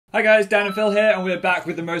Hi guys, Dan and Phil here, and we're back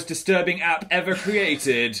with the most disturbing app ever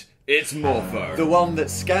created. It's Morpho. The one that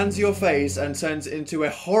scans your face and turns into a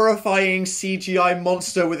horrifying CGI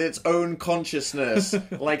monster with its own consciousness.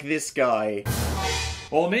 Like this guy.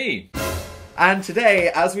 Or me. And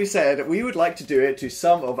today, as we said, we would like to do it to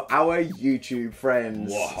some of our YouTube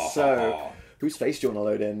friends. Whoa. So, whose face do you want to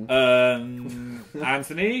load in?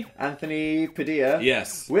 Anthony? Anthony Padilla.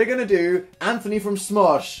 Yes. We're going to do Anthony from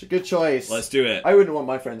Smosh. Good choice. Let's do it. I wouldn't want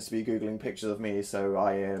my friends to be Googling pictures of me, so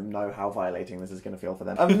I know how violating this is going to feel for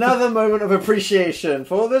them. Another moment of appreciation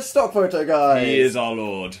for the stock photo guy. He is our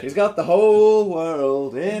lord. He's got the whole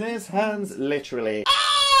world in his hands, literally.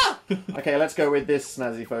 Okay, let's go with this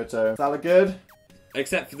snazzy photo. Does that look good?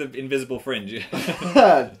 Except for the invisible fringe.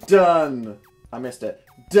 Done. I missed it.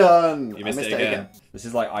 Done. You missed it again. This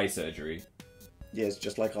is like eye surgery. Yeah, it's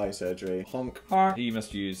just like eye surgery. Honk. He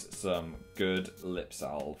must use some good lip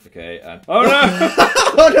salve. Okay, and... Oh no!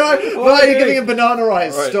 Oh no! Why are you giving him banana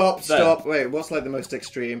eyes? Right, Stop, there. stop. Wait, what's like the most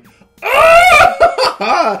extreme?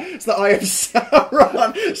 It's the eye of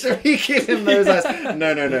Sauron! So he gives him those eyes.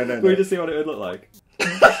 No. Can we just see what it would look like?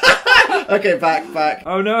 Okay, back.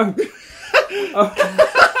 Oh no! Oh.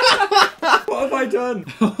 What have I done?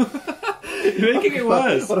 You're making it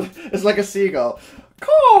worse. It's like a seagull.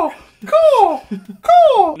 Caw! Caw!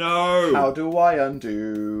 Caw! No! How do I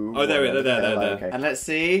undo? Oh, there. Okay. And let's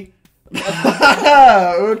see.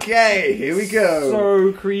 Okay, here we go.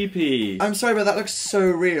 So creepy. I'm sorry, but that looks so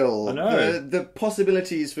real. I know. The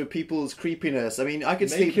possibilities for people's creepiness. I mean, I could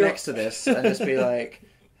sleep your- next to this and just be like,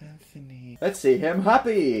 Anthony. Let's see him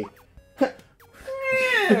happy.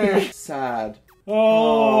 Sad.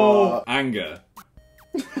 Oh! Anger.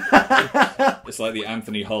 It's like the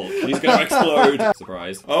Anthony Hulk. He's gonna explode.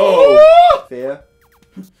 Surprise. Oh! Fear.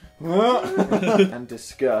 And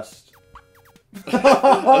disgust.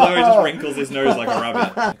 Although he just wrinkles his nose like a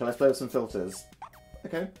rabbit. Okay, let's play with some filters.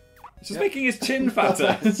 Okay. It's just making his chin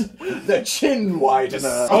fatter. The chin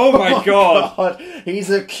widener. Oh my god. He's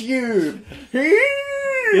a cube. He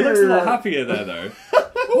looks a lot happier there though.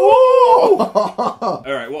 Oh!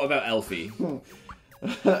 Alright, what about Elfie?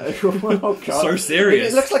 Oh god. So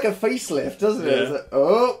serious. It looks like a facelift, doesn't it? Yeah. It's like,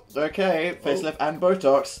 oh, okay. Facelift and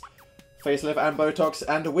Botox. Facelift and Botox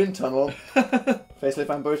and a wind tunnel.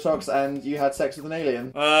 Facelift and Botox and you had sex with an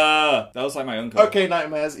alien. That was like my uncle. Okay,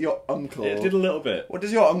 Nightmares, your uncle. It did a little bit. What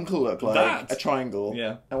does your uncle look like? That. A triangle.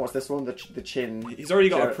 Yeah. And what's this one? The chin. He's already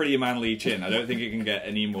got a pretty manly chin. I don't think it can get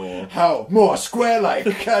any more. How more square-like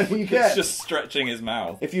can you get? It's just stretching his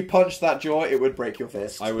mouth. If you punched that jaw, it would break your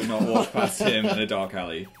fist. I would not walk past him in a dark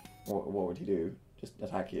alley. What would he do? Just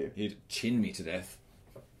attack you? He'd chin me to death.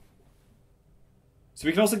 So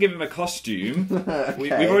we can also give him a costume. Okay.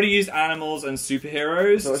 We've already used animals and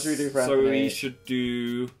superheroes. So what should we do for So Anthony? we should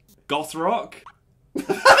do goth rock. What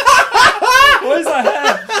is that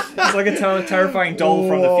hair? It's like a terrifying doll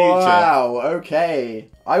from the future. Wow, okay.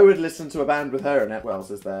 I would listen to a band with her in it. What else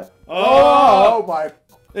is there? Oh, my...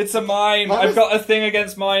 it's a mime. What I've was- got a thing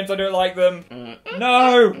against mimes. I don't like them.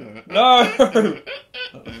 No!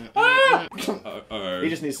 Uh-oh. He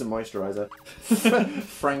just needs some moisturiser.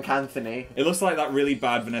 Frank Anthony. It looks like that really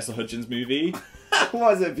bad Vanessa Hudgens movie.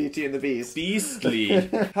 What is it, Beauty and the Beast? Beastly.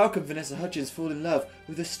 How can Vanessa Hudgens fall in love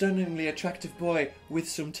with a stunningly attractive boy with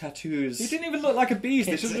some tattoos? He didn't even look like a beast.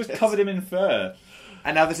 They should have just covered him in fur.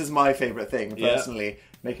 And now this is my favourite thing, personally.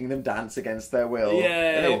 Making them dance against their will.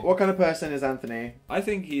 Yay. What kind of person is Anthony? I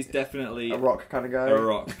think he's definitely A rock kind of guy? a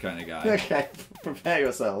rock kind of guy. Okay, prepare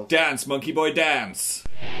yourself. Dance, monkey boy, dance.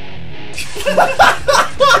 Looks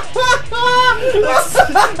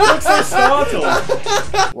so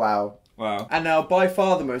startled. Wow. Wow. And now, by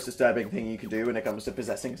far the most disturbing thing you can do when it comes to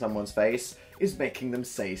possessing someone's face is making them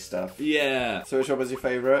say stuff. Yeah. So which one was your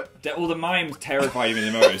favourite? Well, the mimes terrify me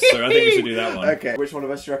the most, so I think we should do that one. Okay, which one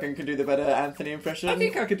of us do you reckon can do the better Anthony impression? I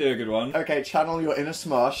think I could do a good one. Okay, channel your inner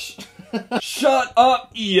Smosh. Shut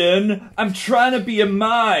up, Ian! I'm trying to be a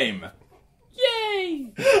mime!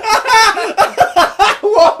 Yay!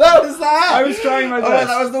 What? That was that? I was trying my Oh, best.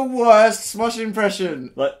 that was the worst Smosh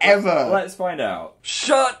impression ever. Let's find out.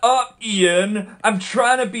 Shut up, Ian! I'm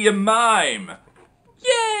trying to be a mime!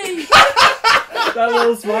 Yay! That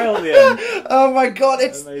little smile at the end. Oh my god,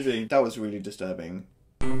 it's... Amazing. That was really disturbing.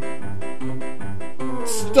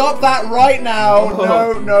 Stop that right now!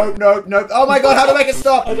 No. Oh my god, how to make it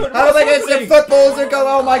stop? How to make it stop? Footballs are go.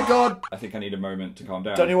 Oh my god. I think I need a moment to calm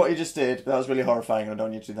down. Don't know what you just did, but that was really horrifying and I don't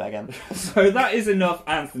want you to do that again. So that is enough,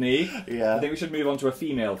 Anthony. Yeah. I think we should move on to a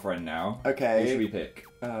female friend now. Okay. Who should we pick?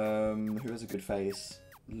 Who has a good face?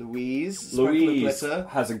 Louise Louise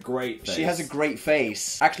has a great face. She has a great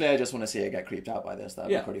face. Actually, I just want to see her get creeped out by this. That'd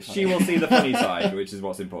be pretty funny. She will see the funny side, which is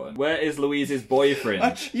what's important. Where is Louise's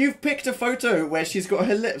boyfriend? You've picked a photo where she's got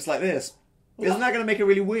her lips like this. Isn't that going to make it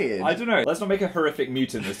really weird? I don't know. Let's not make a horrific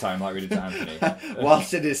mutant this time like we did to Anthony.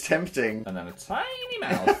 Whilst it is tempting. And then a tiny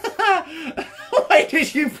mouth. Why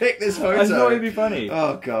did you pick this photo? I thought it'd be funny.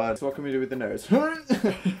 Oh god. So what can we do with the nose?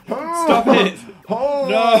 Stop it!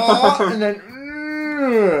 No! And then...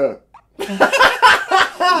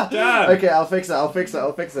 Damn! Okay, I'll fix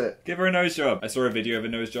it. Give her a nose job. I saw a video of a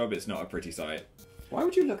nose job. It's not a pretty sight. Why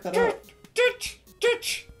would you look that up?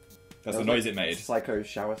 That's the noise it made. Psycho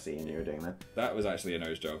shower scene you were doing there. That was actually a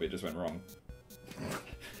nose job. It just went wrong.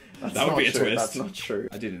 That would be a twist. That's not true.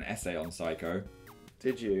 I did an essay on Psycho.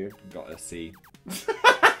 Did you? Got a C.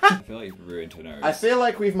 I feel like you've ruined her nose. I feel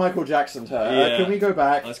like we've Michael Jacksoned her. Yeah. Can we go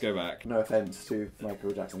back? Let's go back. No offense to Michael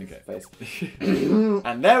Jackson's face.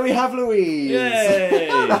 And there we have Louise. Yay!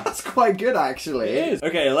 That's quite good, actually. It is.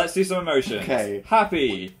 Okay, let's do some emotions. Okay.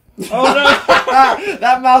 Happy. Oh no!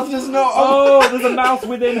 That mouth does not. Oh, there's a mouth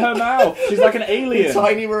within her mouth. She's like an alien. A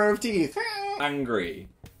tiny row of teeth. Angry.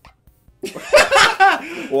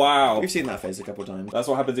 Wow. We've seen that face a couple times. That's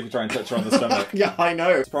what happens if you try and touch her on the stomach. Yeah, I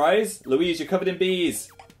know. Surprise! Louise, you're covered in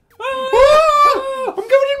bees. I'm covered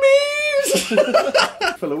in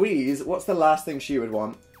bees! For Louise, what's the last thing she would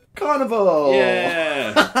want? Carnival!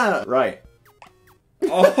 Yeah! Right.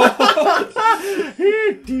 Oh,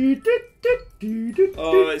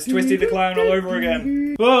 it's Twisty the Clown all over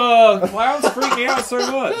again. Oh, clowns freak me out so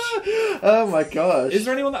much. Oh my gosh. Is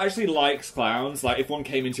there anyone that actually likes clowns? Like, if one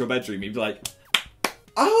came into your bedroom, you'd be like...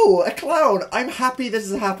 Oh, a clown! I'm happy this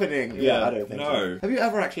is happening. Yeah, I don't think no. so. Have you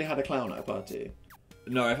ever actually had a clown at a party?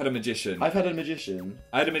 No, I've had a magician. I've had a magician.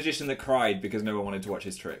 I had a magician that cried because no one wanted to watch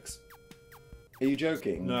his tricks. Are you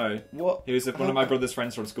joking? No. What? He was one of my brother's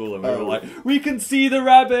friends from school and we were like, we can see the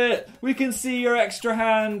rabbit! We can see your extra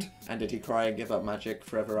hand! And did he cry and give up magic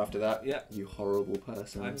forever after that? Yeah. You horrible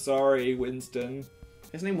person. I'm sorry, Winston.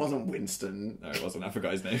 His name wasn't Winston. No, it wasn't. I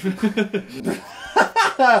forgot his name.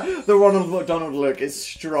 The Ronald McDonald look is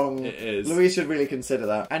strong. It is. Louise should really consider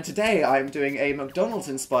that. And today I'm doing a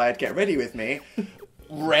McDonald's-inspired Get Ready With Me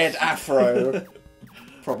red afro.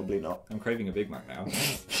 Probably not. I'm craving a Big Mac now.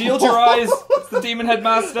 Shield your eyes! It's the Demon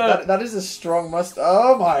Headmaster! That is a strong mustache.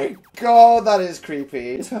 Oh my god, that is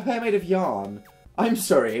creepy. Is her hair made of yarn? I'm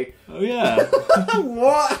sorry. Oh yeah.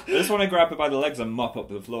 What? I just want to grab her by the legs and mop up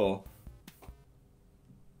the floor.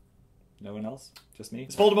 No one else? Just me?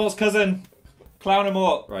 It's Voldemort's cousin!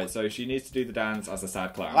 Clownamort! Right, so she needs to do the dance as a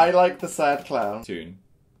sad clown. I like the sad clown. Tune.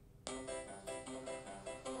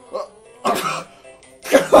 What?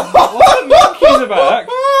 The monkeys are back!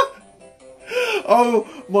 Oh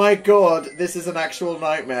my god, this is an actual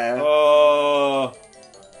nightmare. Oh.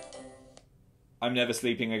 I'm never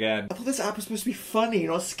sleeping again. I thought this app was supposed to be funny,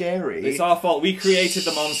 not scary. It's our fault. We created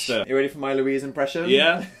the monster. You ready for my Louise impression?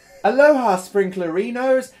 Yeah? Aloha,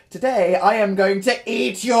 Sprinklerinos. Today I am going to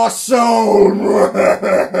eat your soul.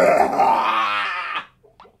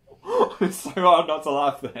 It's so hard not to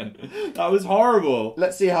laugh then. That was horrible.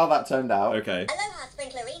 Let's see how that turned out. Okay. Aloha,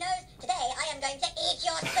 Sprinklerinos. Today I am going to eat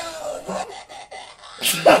your soul.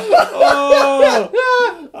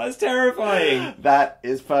 Oh, that's terrifying. That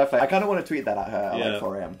is perfect. I kind of want to tweet that at her at Yeah. like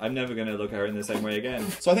 4 AM. I'm never going to look at her in the same way again.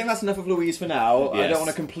 So I think that's enough of Louise for now. I Yes. don't want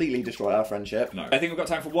to completely destroy our friendship. No. I think we've got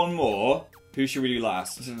time for one more. Who should we do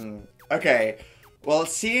last? Okay. Well,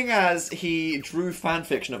 seeing as he drew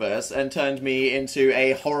fanfiction of us and turned me into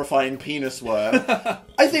a horrifying penis worm,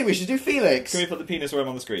 I think we should do Felix. Can we put the penis worm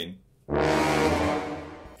on the screen?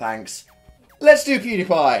 Thanks. Let's do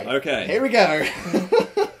PewDiePie. Okay. Here we go.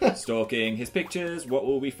 Stalking his pictures. What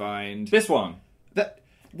will we find? This one.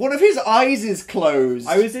 One of his eyes is closed.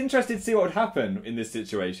 I was interested to see what would happen in this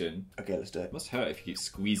situation. Okay, let's do it. It must hurt if you keep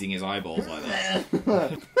squeezing his eyeballs like that.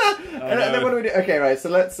 And then what do we do? Okay, right, so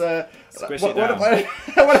let's... Squish what, it down.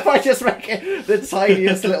 what if I just make it the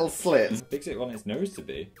tiniest little slit? Fix it on its nose to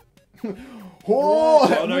be.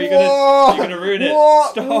 Oh no, you're gonna ruin it.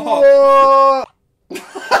 Stop.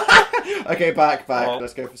 Okay, back. Oh.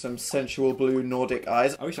 Let's go for some sensual blue Nordic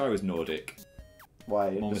eyes. I wish I was Nordic.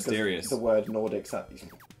 Why? More Just 'cause mysterious. The word Nordic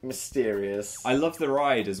mysterious. I love the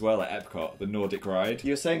ride as well at Epcot, the Nordic ride.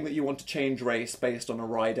 You're saying that you want to change race based on a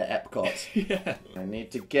ride at Epcot. Yeah. I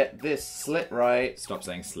need to get this slit right. Stop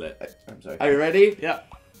saying slit. I'm sorry. Are you ready? Yeah.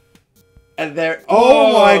 And there.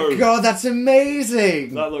 Oh Whoa! my god, that's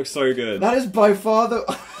amazing! That looks so good. That is by far the.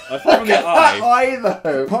 I found the eye. eye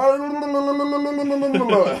though.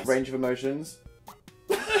 Range of emotions.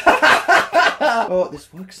 Oh,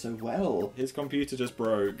 this works so well. His computer just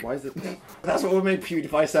broke. Why is it? That's what would make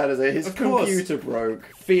PewDiePie sad, is it? His Of course. computer broke.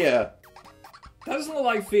 Fear. That doesn't look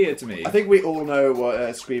like fear to me. I think we all know what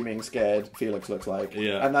a screaming, scared Felix looks like.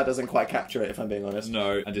 Yeah. And that doesn't quite capture it, if I'm being honest.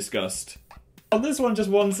 No, and disgust. On this one, just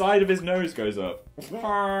one side of his nose goes up.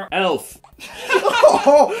 Elf.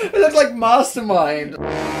 Oh, it looks like Mastermind.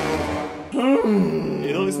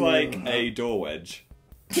 It looks like a door wedge.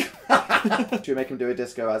 Should we make him do a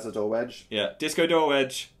disco as a door wedge? Yeah, disco door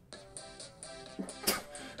wedge.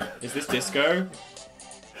 Is this disco?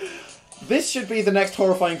 This should be the next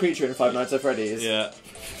horrifying creature in Five Nights at Freddy's. Yeah.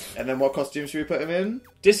 And then what costume should we put him in?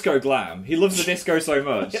 Disco glam. He loves the disco so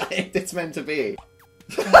much. It's meant to be.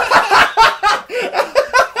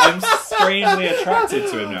 I'm strangely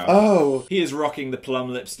attracted to him now. Oh. He is rocking the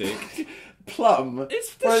plum lipstick. Plum.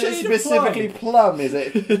 It's the shade of specifically plum, is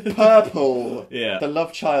it? Purple. Yeah. The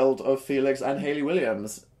love child of Felix and Hayley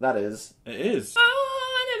Williams. That is. It is.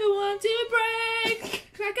 Oh, I never want to break.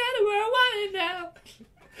 I gotta wear white now.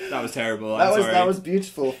 That was terrible. I'm sorry. That was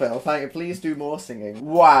beautiful, Phil. Thank you. Please do more singing.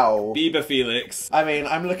 Wow. Bieber Felix. I mean,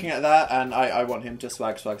 I'm looking at that and I want him to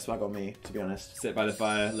swag on me, to be honest. Sit by the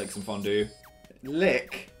fire, lick some fondue.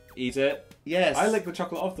 Lick? Eat it. Yes. I lick the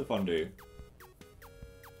chocolate off the fondue.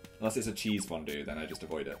 Unless it's a cheese fondue, then I just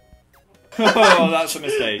avoid it. Oh, that's a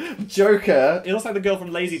mistake. Joker. It looks like the girl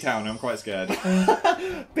from Lazy Town. I'm quite scared.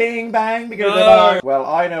 Bing bang. No. Well,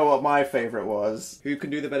 I know what my favourite was. Who can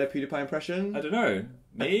do the better PewDiePie impression? I don't know.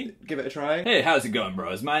 Me? Give it a try. Hey, how's it going,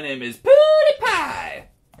 bros? My name is PewDiePie.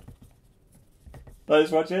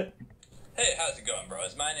 Let's watch it. Hey, how's it going,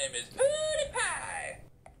 bros? My name is PewDiePie.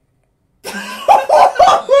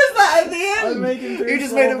 What was that at the end? I'm making you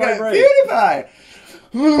just made him go, vibrate. PewDiePie!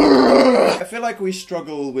 I feel like we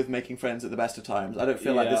struggle with making friends at the best of times. I don't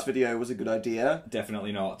feel like this video was a good idea.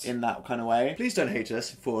 Definitely not. In that kind of way. Please don't hate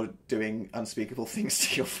us for doing unspeakable things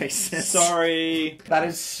to your faces. Sorry. That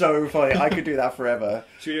is so funny. I could do that forever.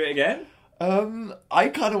 Should we do it again? I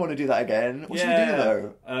kind of want to do that again. What should we do,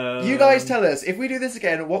 though? You guys tell us. If we do this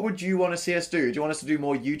again, what would you want to see us do? Do you want us to do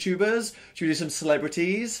more YouTubers? Should we do some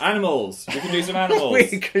celebrities? Animals. We can do some animals.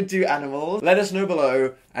 We could do animals. Let us know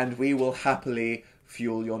below, and we will happily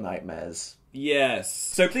fuel your nightmares. Yes.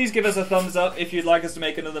 So please give us a thumbs up if you'd like us to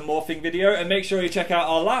make another morphing video, and make sure you check out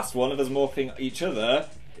our last one of us morphing each other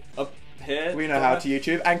up here. We know how to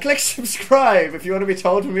YouTube. And click subscribe if you want to be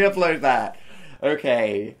told when we upload that.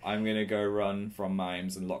 Okay. I'm gonna go run from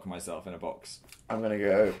mimes and lock myself in a box. I'm gonna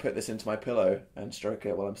go put this into my pillow and stroke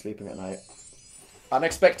it while I'm sleeping at night.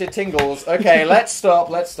 Unexpected tingles. Okay, let's stop.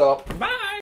 Bye!